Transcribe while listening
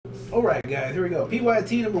Alright guys, here we go.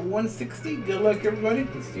 PYT number 160. Good luck everybody.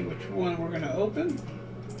 Let's see which one we're going to open.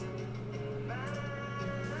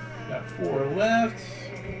 Got 4 left.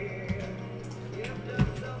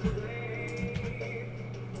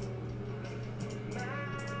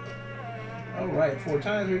 Alright, 4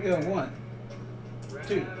 times. Here we go. 1,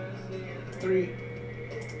 2, 3,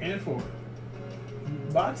 and 4.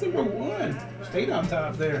 Box number 1. Stayed on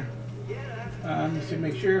top there. Let's see,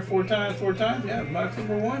 make sure 4 times, 4 times. Yeah, box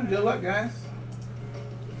number 1. Good luck, guys.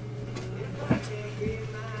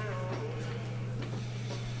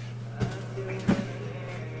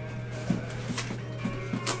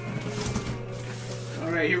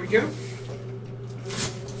 All right, here we go.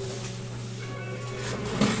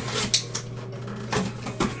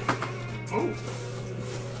 Oh,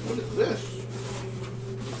 what is this?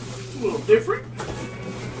 A little different.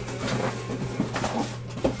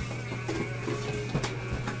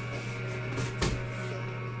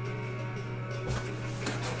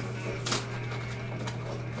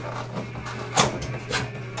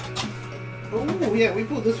 Oh yeah, we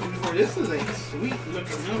pulled this one before. This is a sweet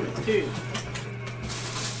looking helmet too.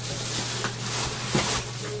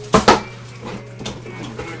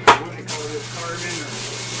 What they call this, carbon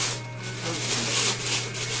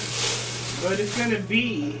or... But it's gonna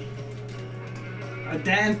be a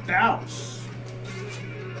Dan Fouts.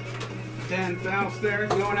 Dan Fouts there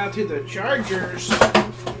going out to the Chargers.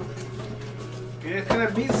 And it's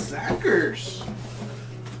gonna be Sackers.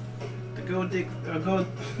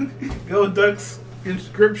 Go Ducks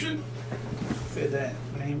inscription. Said that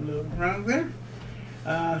name a little wrong there.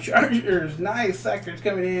 Chargers, nice. Sackers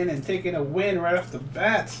coming in and taking a win right off the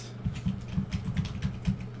bat.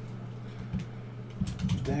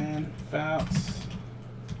 Dan Fouts.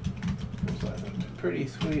 Looks like a pretty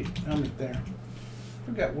sweet helmet there.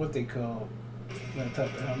 Forgot what they call that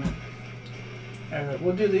type of helmet.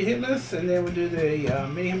 We'll do the hit list and then we'll do the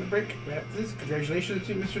mini helmet break after this. Congratulations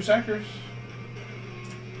to Mr. Sackers.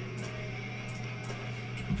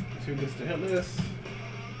 So who gets the hit list?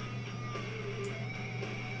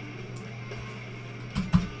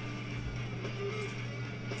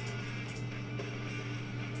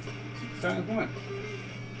 Times 1,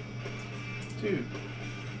 2,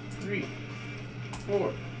 3,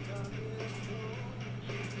 4,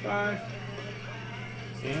 5,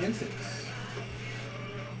 and 6.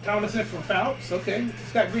 Thomason for Phelps, okay.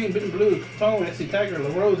 Scott Green, Bitten Blue, Phone, SC Tiger,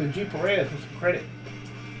 LaRose, and G. Perez with some credit.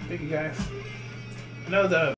 Thank you guys. I know the